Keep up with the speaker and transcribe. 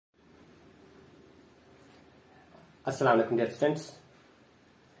Assalamu alaikum dear students.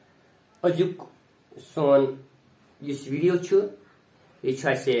 Ajuk son this video which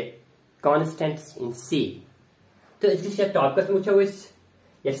I say constants in C. तो इस topic मुझे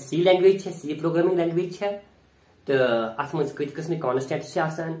ये C language है, C programming language है. तो अस मज कत किस्म constants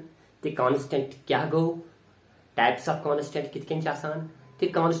ते constant क्या गो, types of constant कितकन आसान, ते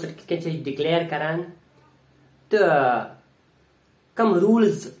constant कितकन declare करान, तो कम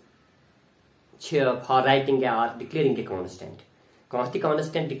rules for writing or declaring a constant.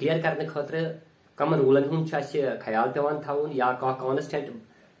 Constant declare करने खातिर कम रूलन हुन ख्याल पेवान थाउन या constant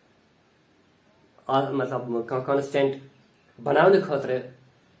मतलब constant बनाने खातिर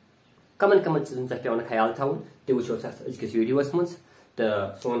कमन चीजन पेवान ख्याल थाउन ते वुचो अजकिस वीडियोस मज तो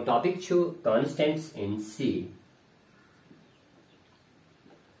सोन topic constants in C.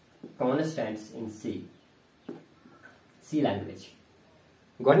 Constants in C language.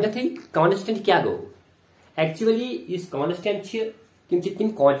 गोडनथी constant क्या गो एक्चुअली इस कांस्टेंट तिम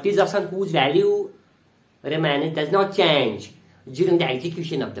क्वांटिटीज आसान whose value remains does not change during the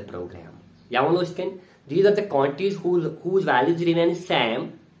execution of the program. या वनो ISKCON these are the quantities whose values remain same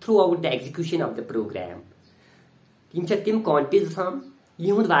throughout the execution of the program. तिम quantities आसान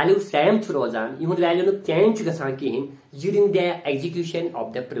यहुंद value same रोजान यहुंद value नु change गसान किहिन during the execution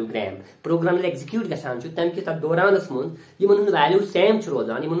of the program. Program ले execute गसान छु तम के दौरानस मन यमन value same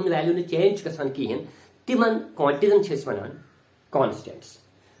रोजान यमन value नु change गसान किहिन तिमन quantities छस वनान constants.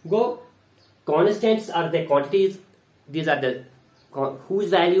 Go constants are the quantities, these are the whose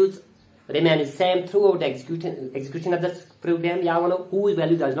values remain same throughout the execution of the program. या वनो whose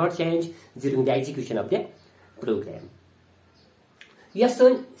value does not change during the execution of the program. Yes,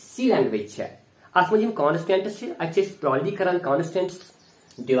 so C language है. आज मुझे constants है. अच्छे broadly Karan constants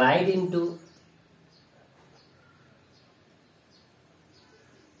divide into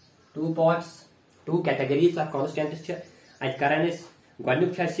two parts, two categories of constants है. आज करन इस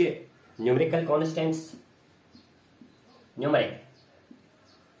गणित है numerical constants,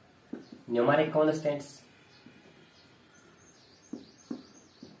 numeric constants.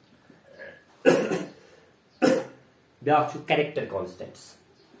 Back to character constants.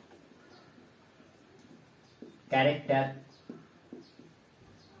 Character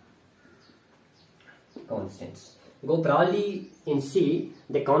constants. Go broadly in C,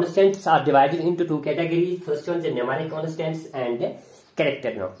 the constants are divided into two categories. First one is the numeric constants and the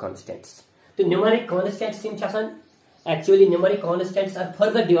character constants. The numeric constants actually numeric constants are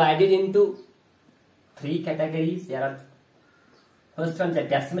further divided into three categories. There are first one is the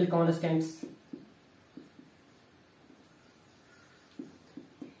decimal constants.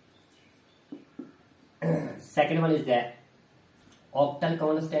 Second one is the octal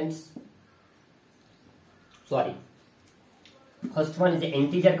constants. Sorry. First one is the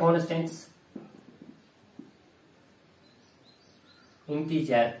integer constants.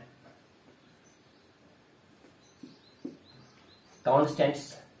 Integer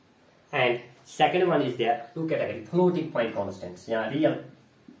constants. And second one is the two categories, floating point constants. Yeah, real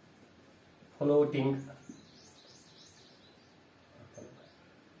floating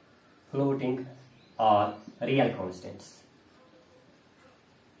or real constants.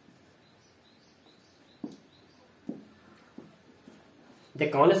 The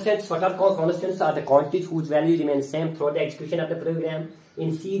constants, what are called constants, are the quantities whose value remains same throughout the execution of the program.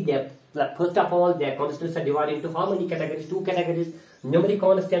 In C, first of all, their constants are divided into how many categories? Two categories: numeric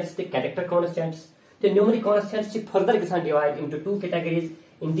constants, the character constants. The numeric constants further divide into two categories: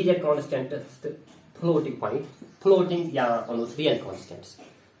 integer constants, the floating point, floating, yeah, almost real constants.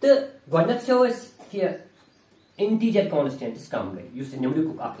 The one shows here integer constants come by use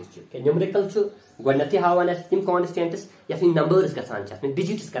numerical architecture. Numerical गोडनथी हावन तिम constants यानी numbers गसान छ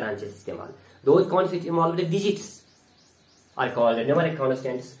digits करान छ इस्तेमाल. Those constants which involve the digits are called numeric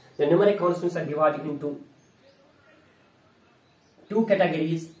constants. The numeric constants are divided into two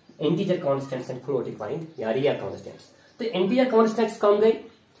categories: integer constants and floating point या real constants. तो integer constants कम गए,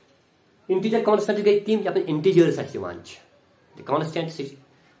 integer constants गए तीन या integers अच्छी the constants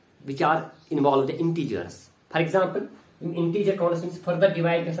which are involved the integers. For example, integer constants further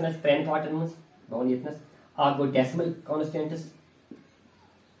divide as parent patterns. Or go decimal constants.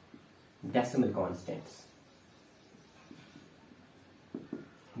 Decimal constants.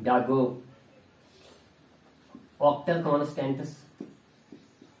 There go octal constants.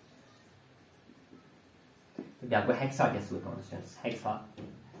 There go hexadecimal constants. Hexadecimal.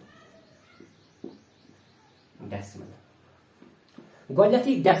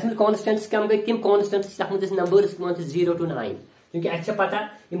 गोडनथी decimal constants कम गए किम constants numbers 0 to 9. क्योंकि अच्छा पता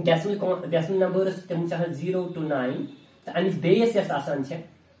इन decimal numbers तम 0 to 9 तो Amish base yes आसान छ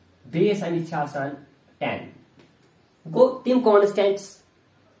base Amish छ आसान 10 गो तिम कॉन्स्टेंट्स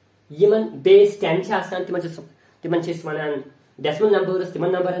यमन बेस 10 छ आसान तिमन छ वनान डेसिमल नंबर्स तिमन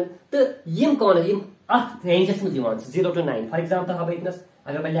नंबरन तो यम अथ रेंजस मज 0 to 9 फॉर एग्जांपल हां इतनस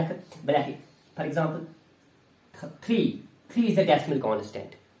अगर मैं लिख for example 3 is a decimal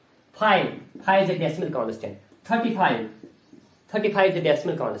constant, 5 is a decimal constant, 35 is a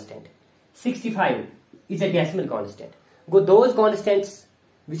decimal constant, 65 is a decimal constant. Go those constants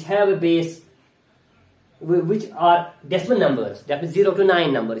which have a base which are decimal numbers, that means 0 to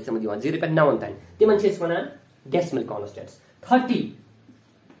 9 number is 0 पे 9 तक तिमन छ वनान decimal constants. 30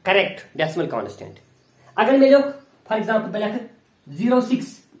 correct decimal constant. अगर मैं लोग for example मैं लिख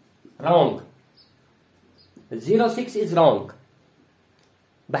 06 wrong, 06 is wrong.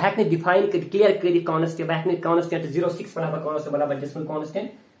 बहक ने डिफाइन कर क्लियर कर कांस्टेंट बहक ने कांस्टेंट 06 बराबर डेसिमल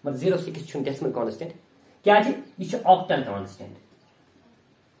कांस्टेंट मगर 06 छु डेसिमल कांस्टेंट क्या जी ये छु ऑक्टल कांस्टेंट.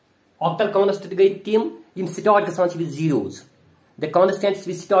 ऑक्टल कांस्टेंट गई तिम यम स्टार्ट गसान छ with zeros. The constants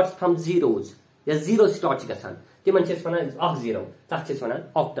we start from zeros या 0 स्टार्ट छ गसान तिमन छ वनान अख 0 तथ छ वनान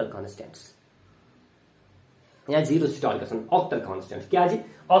ऑक्टल कांस्टेंट्स या 0 स्टार्ट गसान ऑक्टल कांस्टेंट क्या जी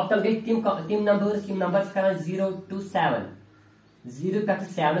ऑक्टल गई तिम नंबर्स करान 0 to 7 0 पे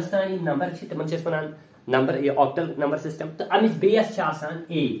 7 तान यम नंबर छ तिमन छ वनान नंबर ये ऑक्टल नंबर सिस्टम तो अमिस बेस छ आसान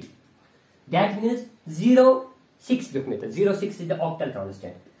 8. That means 0 6 लिखमेत 06 is the octal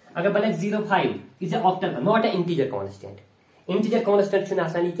constant. अगर बने 05 is the octal not a integer constant. Integer constant छ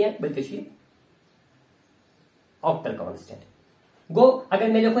आसानी क्या बल्कि छ ऑक्टल कांस्टेंट. गो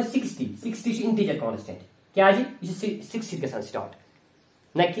अगर मैं लिखो 60 छ इंटीजर कांस्टेंट क्या जी ये 6 से गसान स्टार्ट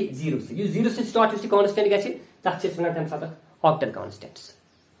न कि 0 से ये 0 से स्टार्ट इस कांस्टेंट गछि तथ छ वनान तम साथ octal constants.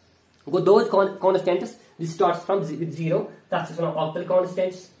 Go those constants which starts from 0 तथ छ वनान ऑक्टल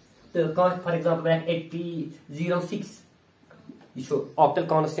कांस्टेंट्स. तो फॉर एग्जांपल 80 06 ये छो ऑक्टल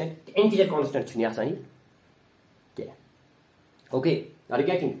कांस्टेंट इंटीजर कांस्टेंट छ आसानी क्या ओके आर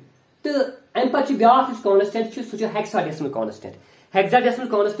गेटिंग. तो एम पर ब्याक कांस्टेंट छ सु हेक्साडेसिमल कांस्टेंट. हेक्साडेसिमल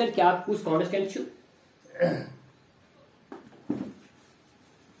कांस्टेंट क्या कुछ कांस्टेंट छ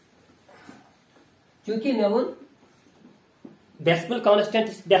क्योंकि मैं वो डेसिमल कांस्टेंट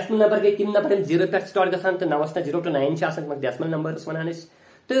डेसिमल नंबर गई तिम नंबर 0 पे स्टार्ट गसान तो 9 0 to 9 छ आसान मगर डेसिमल नंबर्स वनान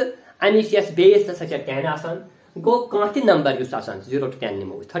तो अमिश यस बेस तो सच 10 आसान. गो कांति नंबर युस आसान 0 to 10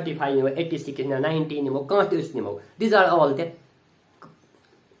 निमो 35 निमो 86 निमो 90 निमो कांति उस निमो these are all the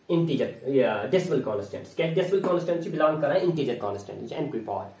integer या डेसिमल कांस्टेंट्स. क्या डेसिमल कांस्टेंट बिलोंग करा इंटीजर कांस्टेंट एम कोई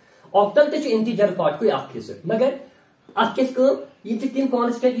पार्ट ऑक्टल ते इंटीजर पार्ट कोई अख हिस्सा मगर अख केस को ये तिम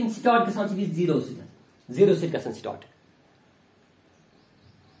कांस्टेंट इन स्टार्ट गसान छ 0 से गसान स्टार्ट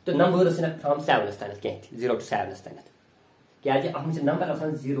तो नंबर्स इन फ्रॉम 7 तक क्या 0 to 7 तक क्या जे अख में नंबर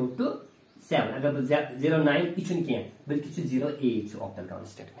आसान 0 to 7 अगर 09 इछुन क्या बल्कि छ 08 ऑक्टल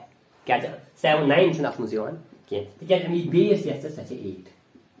कांस्टेंट में क्या जे 7 9 छु अख में यवन क्या क्या हम बेस यस सच 8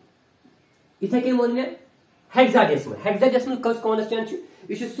 इथे के मोन में हेक्साडेसिमल कस कांस्टेंट छ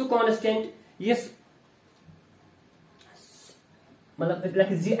ये सु कांस्टेंट यस मतलब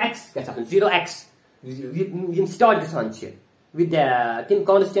लाइक 0x क्या 0x यम स्टार्ट गसान छ with तिम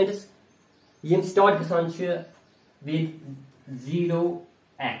कांस्टेंट्स यम स्टार्ट गसान छ with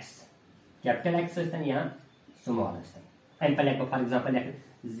 0x कैपिटल x है यहाँ स्मॉल x है एम पर for example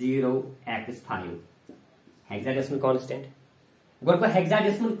 0x5 hexadecimal constant. गोट पर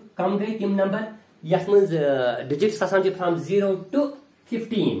हेक्साडेसिमल कम गई तिम नंबर यस मज डिजिट्स आसान छ फ्रॉम 0 to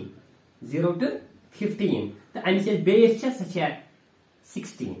 15 तो अमिस बेस छ सच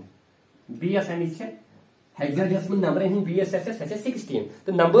 16 बेस अमिस छ हेक्साडेसिमल नंबर इन बेस छ सच 16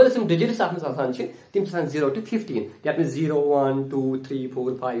 तो नंबर्स हम डिजिट्स आसान छ तिम आसान 0 to 15 दैट मींस 0 1 2 3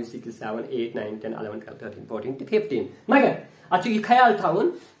 4 5 6 7 8 9 10 11 12 13 14 to 15 मगर अच्छा ये ख्याल थाउन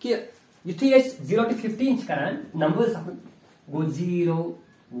कि युथि 0 to 15 छ करान numbers go 0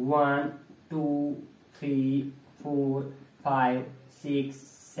 1 2 3 4 5 6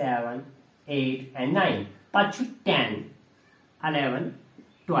 7 8 and 9 but 10 11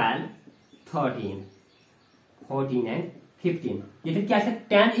 12 13 14 and 15 ये फिर क्या है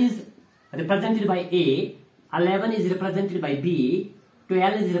 10 is represented by A 11 is represented by B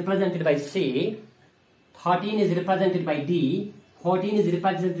 12 is represented by C 13 is represented by D 14 is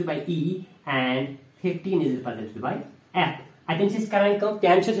represented by E and 15 is represented by F. I think this current count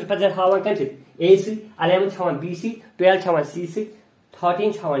 10 is represented how one country A C 11 छावन B C 12 छावन C C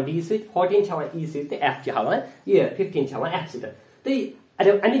 13 छावन D C 14 छावन E C तो F छावन ये 15 छावन F से तो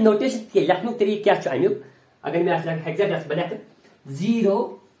अरे अन्य notation के लिखने तरीके क्या चाहिए अगर मैं आज हेक्साडेसिमल बनाकर 0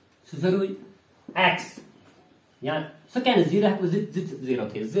 जरूरी x या सो कैन 0 0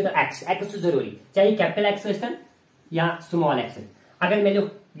 थे 0x x जरूरी चाहे कैपिटल x हो या स्मॉल x. अगर मैं जो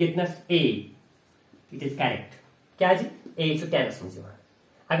गिटनेस A इट इज करेक्ट क्या a 10 मज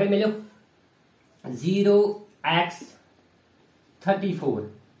अगर मे 0x 34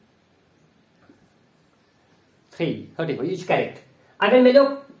 ये करेक्ट अगर मे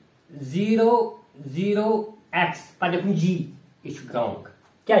 0x पे g यह रॉन्ग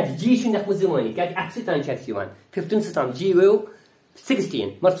क्या g जमानी क्या अत 15 सतान g गो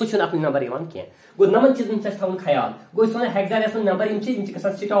 16 मगर सह नंबर कह गो नमन चीजन थवन ख्याल गो hexadecimal number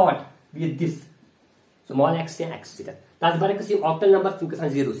start with this small x या x तथ बरक्स ऑक्टल नंबर तम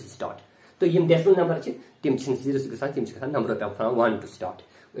 0 से स्टार्ट तो यम डेसिमल नंबर तम 0 से तम नंबर पे 1 टू स्टार्ट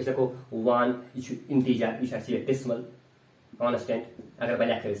अस हेको 1 यह इंटीजर यह डेसिमल कांस्टेंट अगर बह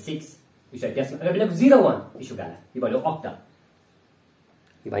लिख 6 यह डेसिमल अगर बह लिख 0 1 यह गलत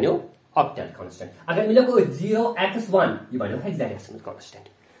यह बनो ऑक्टल कांस्टेंट अगर मे 0x1 यह बनो हेक्साडेसिमल कांस्टेंट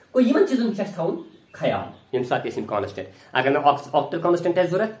को यमन चीजन थवन ख्याल यम साथ कांस्टेंट अगर मे ऑक्टल कांस्टेंट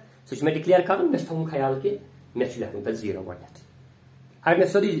जरूरत सह मे डिक्लेयर कर मे थवन ख्याल कि मे लिखन पे 0 गट अगर मे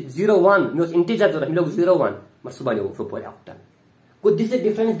सोरी 0 1 मे इंटीजर जरूरत मे 0 1 मगर सह बनो proper octal go this is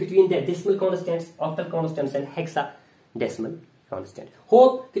difference between the decimal constants octal constants and hexadecimal constant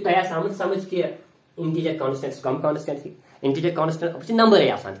hope कि तुम आमत समझ कि इंटीजर कांस्टेंट्स कम कांस्टेंट इंटीजर कांस्टेंट अब नंबर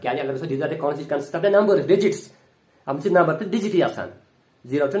क्या अगर these are the constant number digits अब नंबर तो डिजिट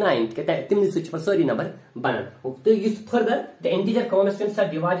 0 to 9 तम सारी नंबर बनान तो further the integer constants are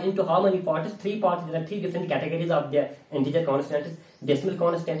divided into how many parts 3 parts there are 3 different categories of the integer constants decimal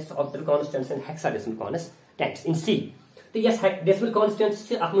constants octal constants and hexadecimal constants इन सी तो yes decimal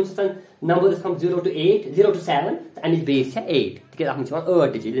constants अत number हम 0 to 8 0 to 7 अमिच base 8 तक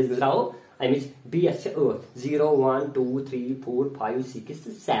 8 digit गुजराओ अमिच base 8 0 1 2 3 4 5 6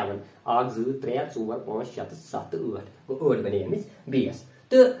 7 1 2 3 4 5 6 7 8 8 बने अमिच base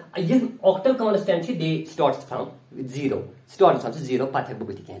तो यह octal constant they start from 0 start 0 पे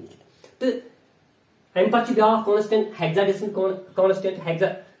बह क्या लिखित तो अम पे ब्या constant hexadecimal constant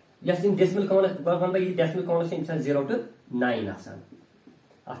decimal decimal constant 0 to 9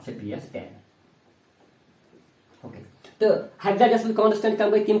 अत बेस 10 ओके तो हेक्साडेसिमल कांस्टेंट कम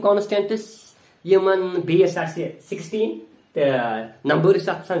गई तम कांस्टेंट्स यमन बेस 16 तो नंबर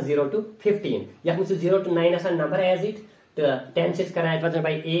 0 to 15 ये 0 to 9 नंबर एज इट तो 10 कर represent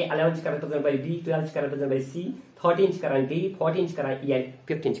by A, 11 कर represent by B, 12 कर represent by C, 13 कर D, 14 कर E,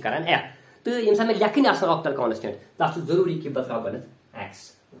 15 कर F तो यम साथ लिखन ऑक्टल कांस्टेंट तथ जरूरी कि बह बन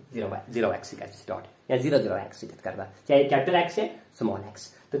x 0x स्टार्ट या 0x कर चाहे कैपिटल x है स्मॉल x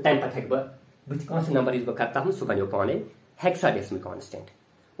तो तम पे हे बह नंबर बह कर सह बनो पाने हेक्साडेसिमल कांस्टेंट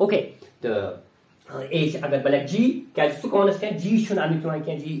ओके तो ए अगर बह लिख g क्या सह कांस्टेंट g अमिक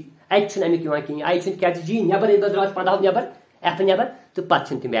कह g एच अमिक कहें आई क्या जी नबर द्रास 15 नबर एफ नबर तो पे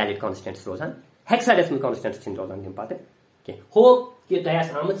तम वैलिड कांस्टेंट्स रोजान हेक्साडेसिमल कांस्टेंट्स रोजान तम पे कह होप कि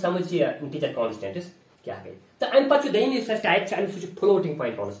तुम आमत समझ इंटीजर कांस्टेंट्स क्या गई तो अम पे दम टाइप सह फ्लोटिंग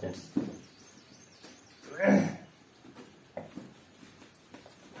पॉइंट कांस्टेंट्स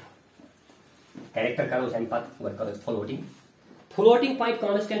कैरेक्टर करो अम पे करो फ्लोटिंग पॉइंट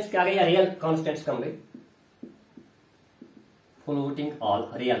कांस्टेंट्स क्या गई रियल कांस्टेंट्स कम गई floating all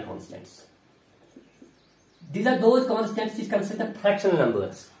real constants. These are those constants which consist of fractional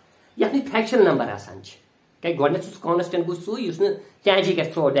numbers. यानी fractional number आसान क्या गवर्नमेंट कांस्टेंट गो सू चेंज गि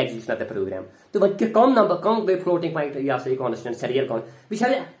through the execution of the programme तो कम नंबर कम गई फ्लोटिंग पॉइंट या constant real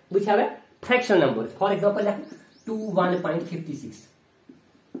constant which have a fractional numbers. For example, 21.56.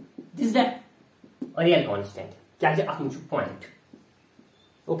 This is the real constant. क्या है point.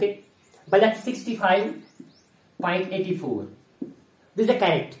 Okay, but that's 65.84. This is the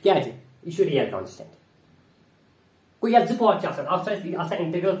correct. क्या है issue real constant कोई अब part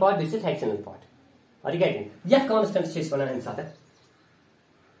integral part this is fractional part are you getting यह constants छे वनान अम साथ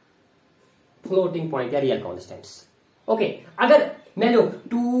floating point या रियल कांस्टेंट्स ओके अगर मैं लो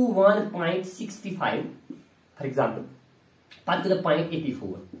 21.65 फॉर एग्जांपल पत द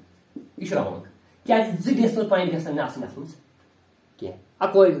 0.84 इशू रॉन्ग क्या जी डेसिमल पॉइंट गसन ना आसन आसन क्या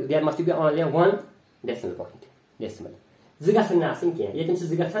आ कोई there must be only one decimal point decimal जी गसन ना आसन क्या ये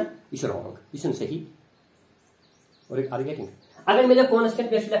जी गसन इशू रॉन्ग इशू सही और आर यू गेटिंग अगर मेरे कांस्टेंट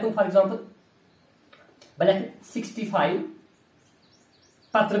पे लिखूं फॉर एग्जांपल बले 65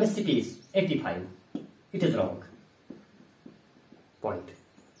 पत्र में space 85 it is wrong point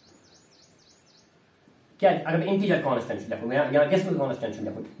क्या अगर इंटीजर कांस्टेंट लिखूं या डेसिमल कांस्टेंट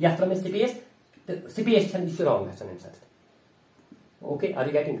लिखूं या पत्र में स्पेस तो स्पेस छन इशू रॉन्ग है सन ओके आर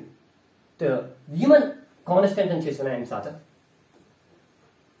यू गेटिंग तो यमन कांस्टेंट छे सन एम साथ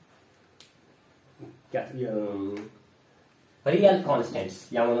क्या रियल कांस्टेंट्स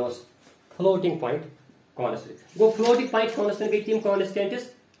या वनोस फ्लोटिंग पॉइंट कांस्टेंट गो फ्लोटिंग पॉइंट कांस्टेंट गई तम कांस्टेंट्स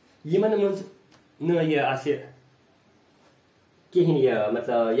यमन मन न ये आसे कहीं यह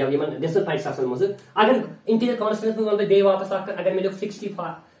मतलब या डेसिमल पॉइंट्स आसान मज अगर इंटीजर कांस्टेंट में वन बे वापस अगर मे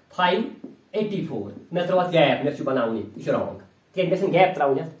 65 84 मे त्रो गैप मे बनाने यह रॉन्ग क्या गैप त्रा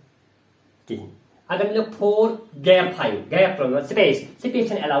कहीं अगर मे 4 gap 5 gap throw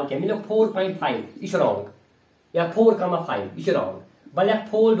space allow क्या मे 4.5 यह रॉन्ग या 4,5 यह रॉन्ग बल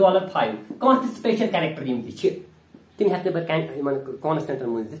 $4.5 कह स्पेशल कैरेक्टर तिम हेक बह कांस्टेंट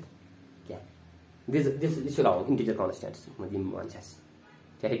मज क्या this wrong integer constants one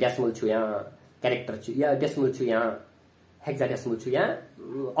चाहे डेसिमल या कैरेक्टर या डेसिमल या हेक्साडेसिमल या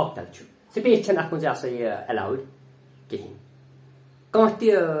ऑक्टल स्पेस अत मज अलाउड कहीं कह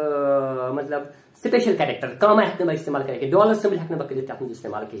मतलब स्पेशल कैरेक्टर कम हेक इस्तेमाल कर डॉलर सिंबल हेक तथ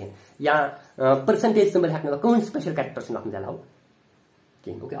इस्तेमाल कहीं या परसेंटेज सिंबल हेक कौन स्पेशल कैरेक्टर अत अलाउ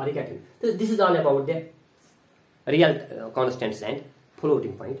कहीं ओके आर गेटिंग तो this is all about the real constants and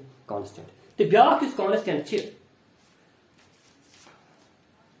floating point constant तो ब्याक कांस्टेंट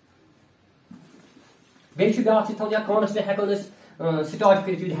ब्याक थोड़ा कांस्टेंट हेको स्टार्ट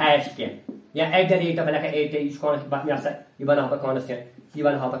कर हैश क्या या @ बह यह बना कांस्टेंट यह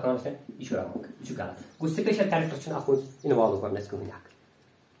बना कांस्टेंट यह रॉन्ग यह गलत गो स्पेशल कैरेक्टर अत इन्वॉल्व कर कहीं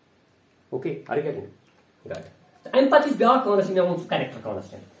ओके आर गेटिंग राइट अम पे ब्याक कांस्टेंट मे वो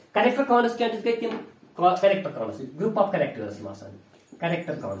कैरेक्टर कांस्टेंट गई तिम character constant group of characters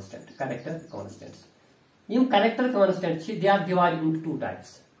character constants Yama character constant they are divided into 2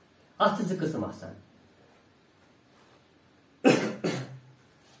 types अत ज किस्म आसान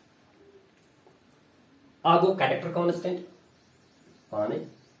आ गो कैरेक्टर कांस्टेंट पाने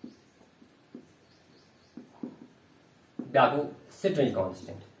ब्या गो स्ट्रिंग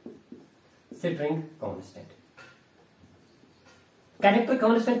कांस्टेंट कैरेक्टर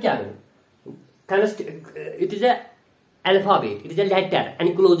कांस्टेंट क्या गो it is a alphabet, it is a letter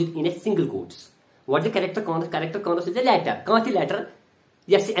enclosed in a single quotes. What is the character constant is a letter. What is letter?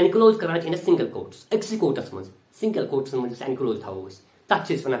 Yes, enclosed karana in a single quotes. X quotes mans single quotes mans enclosed house. That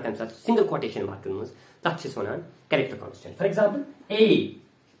is one of them. Single quotation mark mans. That is one character constant. For example, A.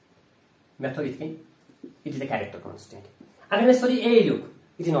 Method it is a character constant. Again, sorry, A look.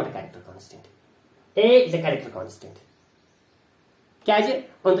 It is not a character constant. A is a character constant. क्या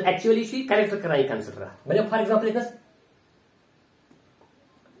actually character कराई consider मतलब for example लिखस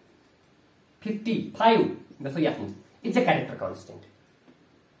 55 मैं ये it's a character constant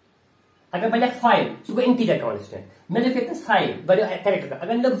अगर मैं लिख 5 सो गो integer constant मैं लिख 5 बनो कैरेक्टर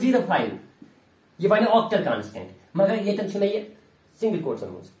अगर लिख 05 ये बनो ऑक्टल कांस्टेंट मगर ये तन ये सिंगल कोट्स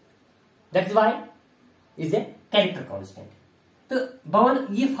में that is why is a character constant तो बवन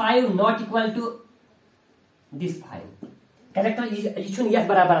ये 5 not equal to this 5 character यह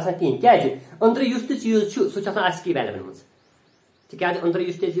बराबर आसान कहीं क्या अंदर चीज सह ASCII वैल्यून मज क्या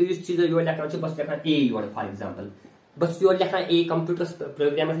अंदर चीज योर लिखान बस लिखान A योर फॉर एग्जांपल बस योर लिखान A कंप्यूटर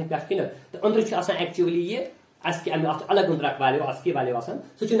प्रोग्राम पे तो अंदर एक्चुअली ये ASCII अलग अंदर वैल्यू ASCII वैल्यू सह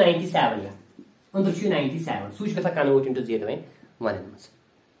 97 या अंदर 97 सह गा कन्वर्ट इनटू 0 मज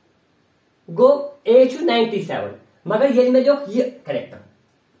गो A 97 मगर ये मे लिख ये कैरेक्टर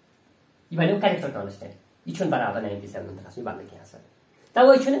यह बनो कैरेक्टर कांस्टेंट यह बराबर 97 बदल क्या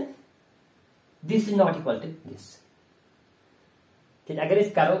तवे this is not equal to this अगर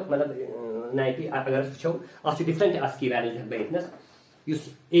करो मतलब 90 अगर वो अत different ASCII values बेतनस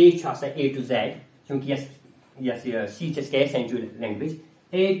A to Z चूंकि C century language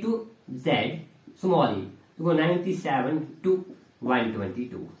A to Z small e go 97 to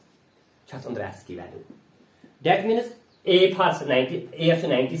 122 अंदर ASCII value that means A for 90 A to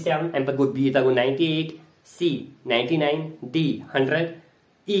 97 and go B go 98 C 99 D 100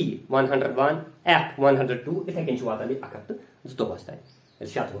 E 101 F 102 इथे कन वातान 102 तान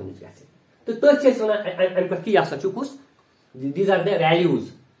शत one तो तथ one पे यह कुस these are the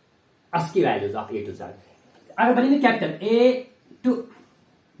values ASCII values of A to Z अगर बने कैपिटल A to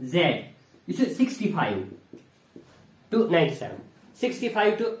Z यह 65 to 97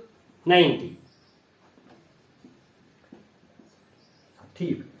 65 to 90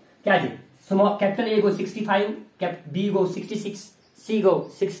 ठीक क्या जी small capital A go 65 B go 66 C go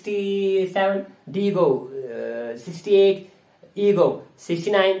 67 D go 68 E go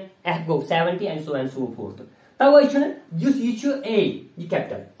 69 F go 70 and so forth तवे यह A यह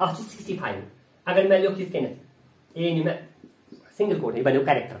capital अत 65 अगर मैं लिख ये A नी सिंगल कोट यह बनो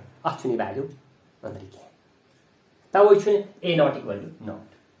कैरेक्टर अत वैल्यू अंदर कह तवे A not equal to not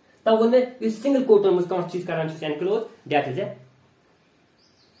तब वो सिंगल कोटन मज कह चीज करान enclose that is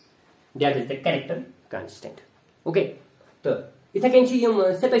the character constant okay तो इथे कन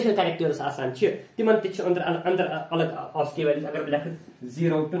स्पेशल कैरेक्टर्स आसान तिमन अंदर अलग ASCII वैल्यूज अगर लिख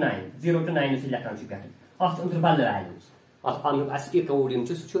 0 to 9 लिखान पे अत अंदर बदल values ASCII code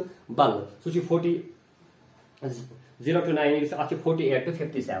bal so 40 0 to 9 is 48 to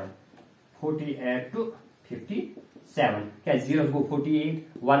 57 48 to 57 okay 0 go 48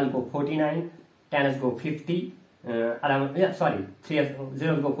 1 go 49 10 go 50 around sorry 3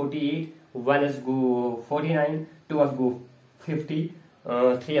 0 go 48 1 is go 49 2 is go 50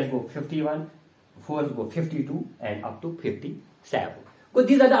 3 is go 51 4 is go 52 and up to 57 so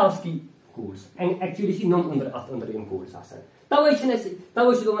these are the ASCII codes and actually she nom under in codes asan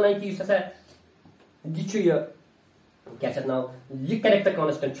tawai chu wanai ki yus asa dichu ya kya chat now ye character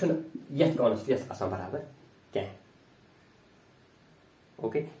constant chun yet constant asan barabar kya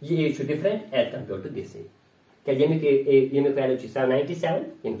okay ye is different as compared to this kya ye me value is 97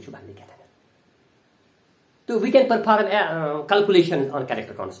 ye chu bande kya so we can perform calculation on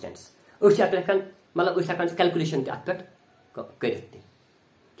character constants us atkan matlab us atkan calculation ke atkat karit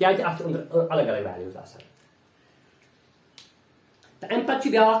क्या अलग अलग values आसान तो अम पे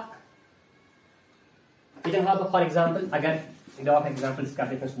ब्या for example अगर ब्या example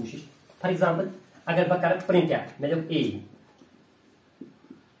कर कोशिश फॉर एग्जाम्पल अगर बह कर प्रिंट मे लिख ए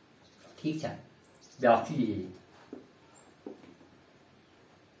ठीक है ब्या ए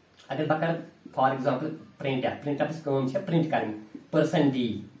अगर बह कर फॉर एग्जाम्पल प्रिंट प्रिंट कर पर्सन डी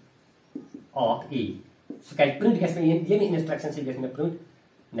ऑफ ए सह कर प्रिंट ये इंस्ट्रक्शन से गए प्रिंट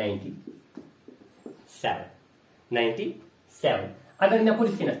 97 अगर मैं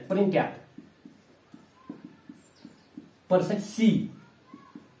police print person C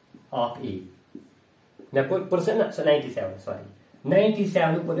of ए मैं पर्सन 97 सॉरी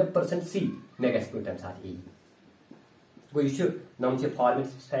 97 को पर्सन सी मैं गस प्रिंट साथ ए गो यह नम format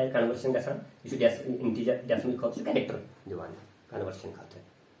style conversion गसान integer decimal खत कैरेक्टर दिवान कन्वर्शन खत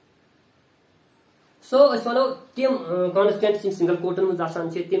so as one tim constants in single quote muz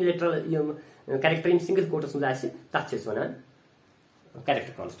asan che tim literal character in single quotes muz ase tat is one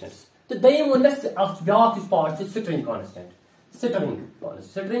character constants तो दयम वनस back इस part string constant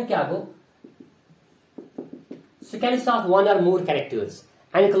string क्या गो sequence of one or more characters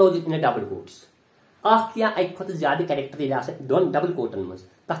enclosed in a double quotes आख या एक खत ज्यादा character ले आसे दोन डबल कोटन मज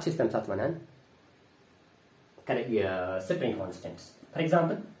तथ तम साथ वनान string constants फॉर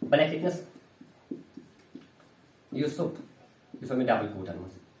एग्जांपल बने कितनस Yousuf में डबल कोटन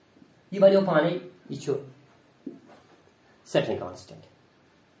मज ये बनो पाने यह string constant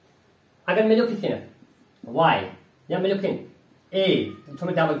अगर मैं लिख y या मैं लिख a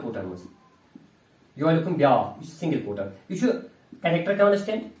में डबल कोटन मज यह लिखूं ब्या सिंगल कोटन यह कैरेक्टर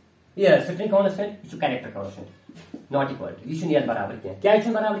कांस्टेंट यह string constant यह character constant not equal to यह बराबर क्या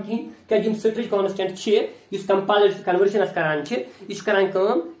बराबर कहीं क्या string constant इस कंपाइलर कन्वर्शन करान यह करान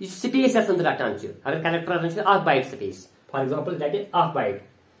स्पेस अंदर रटान अगर कैरेक्टर रटान अख bite space for example that is अख बाइट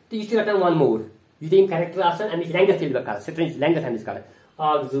तो यह रटान वन मोर यह कैरेक्टर अमिच लेंगथ ये कर स्ट्रिंग लेंगथ अमिच कर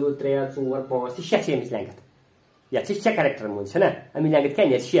 1 2 3 4 5 6 अमिच लेंगथ या 6 कैरेक्टर मुझ है ना अमिच लेंगथ क्या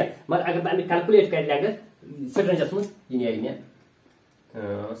 6 मगर अगर बह कैलकुलेट कर लेंगथ स्ट्रिंगस मुझ यह नी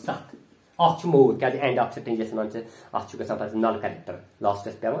 7 अख मोर क्या end of string one null character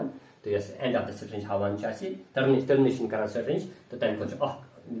लास्टस पे तो end of the string हावान termination कर स्ट्रिंग तो तम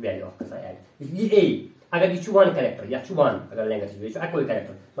वैल्यू अख एड यह ए अगर यह वन कैरेक्टर या 1 अगर लेंगथ यह अकोई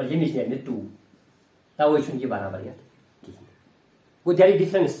कैरेक्टर मगर यमिच नी 2 तवे यह बराबर ये go there is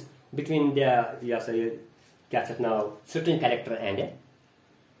difference between the क्या now string character and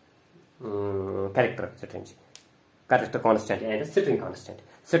character constant and string constant.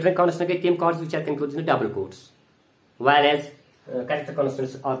 String constant के तीन chords which are concluded in double quotes, whereas character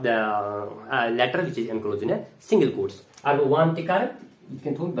constants are the letter which is enclosed in a single quotes. अगर one तिकार you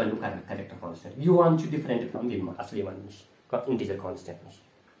can throw one character constant. You want to different from the असली one निश integer constant निश.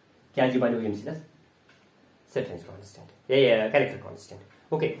 क्या जी बानो ये मिसलस string constant. ये character constant.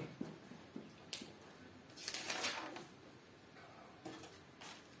 Okay.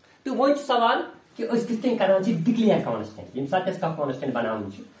 तो वो सवाल कि कितने करान डिक्लेयर कांस्टेंट यम साथ इसका कांस्टेंट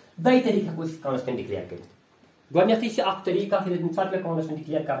बनावन दई तरीका को कांस्टेंट डिक्लेयर कर गोडनेथि तरीका यम साथ में constant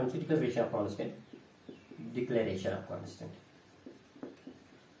declare Karan declaration of constant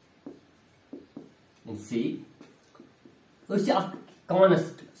in C const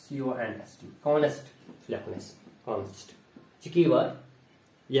CONST const लेखनस const keyword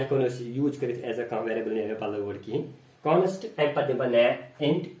यह यूज कर एज अ वेरिएबल ने पल वर्ड की कांस्ट एम पर दिबा ने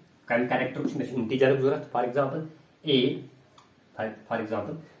इंट कम कैरेक्टर में इंटीजर जरूरत for example a for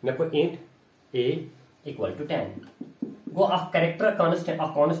example मैं को int a equal to 10 go a character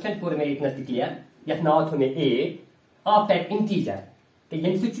constant को मैं इतना डिक्लेयर या नाउ में a ऑफ टाइप इंटीजर तो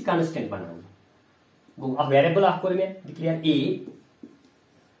यम से constant banana go a variable को मैं डिक्लेयर a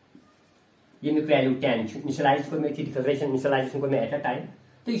यमिक वैल्यू 10 इनिशियलाइज कर मैं डिक्लेरेशन इनिशियलाइजेशन कर मैं एट अ टाइम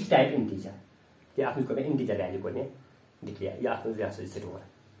तो यह टाइप इंटीजर कि अत कर इंटीजर वैल्यू कर डिक्लेयर या स्टोर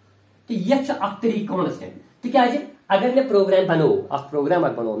तो यह तरीक कॉन्स्टेंट तिकाज अगर मे प्रोग्राम बनो प्रोग्राम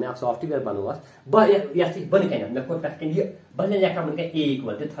बनो मे सॉफ्टवेयर बनो बन कन मे कोर पे यह बन लेखा बन ए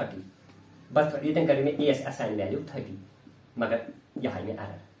इक्वल टू 30 बस ये कर मे ए असाइन वैल्यू 30 मगर यह मे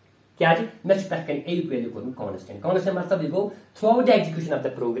एरर क्या मे पे ए वैल्यू कोर कॉन्स्टेंट कॉन्स्टेंट मतलब यह go through out the execution of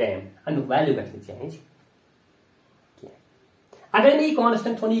the programme अमुक वैल्यू गि चेंज अगर मे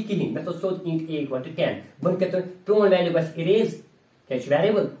कॉन्स्टेंट थोन कहें मे तो सोच इंट ए इक्वल टू 10 बन कर प्रोन वैल्यू गि इरेज क्या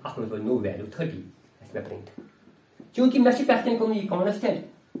वेरिएबल अत मे नो वैल्यू 30 मे प्रिंट चूंकि मे पे कोन यह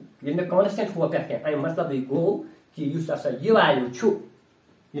कॉन्स्टेंट ये मे कॉन्स्टेंट हुआ पे अम मतलब यह गो कि यह वैल्यू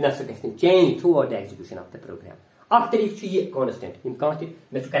यह ना ग change through out the execution of the programme तरीक यह कॉन्स्टेंट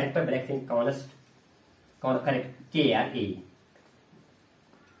मे करेक्टर ब्रैक करेक्ट के R A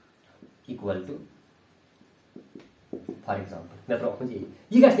equal to for example may throw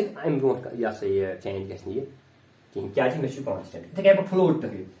यह गम ब्रो यह चेंज गि क्या मे कॉन्स्टेंट इथे क्या फ्लोट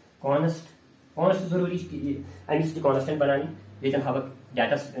पे कॉन्स्ट जरूरी अमिस कॉन्स्टेंट बनानी ये हाव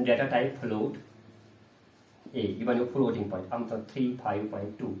डेटा टाइप फ्लोट ए यह बनो फ्लोटिंग पॉइंट हम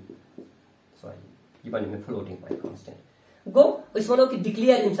 35.2 सॉरी यह बनो फ्लोटिंग पॉइंट कॉन्स्टेंट गो वो कि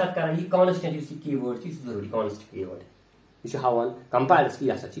डिक्लेयर अम सात कर कॉन्स्टेंट कीवर्ड जरूरी कॉन्स्ट कीवर्ड यह हावान कंपाइलर्स की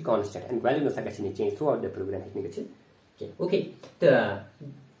यह कॉन्स्टेंट अमिक वैल्यू ना गि change through out the programme हे गि ओके तो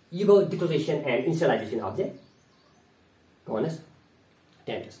यह गो declaration and initialisation of the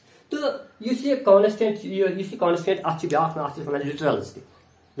constants तो कॉन्स्टेंट अत ब्या literals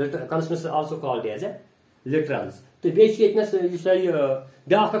constants also called as a literals तो बेस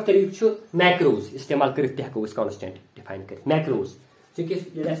ब्या तरीक मैक्रोज इस्तेमाल कर कॉन्स्टेंट डिफाइन कर मैक्रोज चूंकि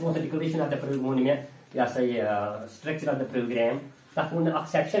डिक्लेरेशन ऑफ द वो मे यह स्ट्रक्चर ऑफ द प्रोग्राम तक वो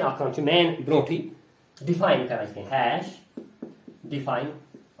सेक्शन मेन ब्रोटी डिफाइन कर हैश डिफाइन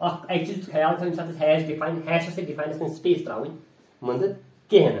एक चीज ख्याल थो hash define hash define space त्रावन मंद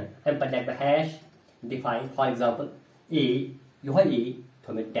कहें अम पे लिख हैश डिफाइन फॉर एग्जाम्पल ए ए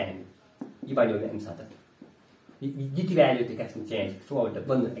थो मे 10 यह बनो मे अम सात यह वैल्यू तक चेंज थ्रू आउट द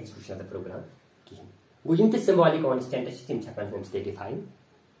बन एक्जीक्यूशन ऑफ द प्रोग्राम कहें गो यम सिम्बॉलिक कॉन्स्टेंट्स तम अम डिफाइन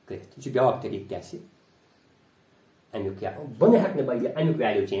कर ब्या तरीक क्या अमुक क्या बन हे बह अमुक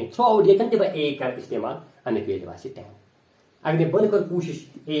वैल्यू चेंज थ्रू आउट ये बह ए कर इस्तेमाल अमुक वैल्यू आ 10 अगर मे बन कर कोशिश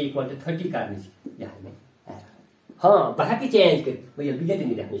ए इक्वल टू 30 कर यह मे हाँ बह चेंज कर बह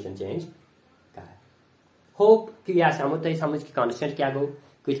डेफिनेशन चेंज कर होप कि यह समझ तुम समझ कि कॉन्स्टेंट क्या गो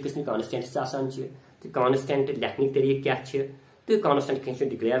कत किस्म कॉन्स्टेंट्स तो कॉन्स्टेंट लिखने तरीक क्या तो कॉन्स्टेंट कह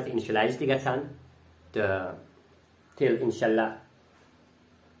डिक्लेयर इनिशियलाइज तो तिल इंशाल्लाह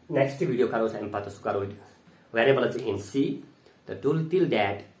नेक्स्ट वीडियो करो अम पे सह करो वेरिएबल इन सी तो till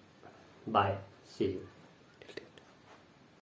that bye C you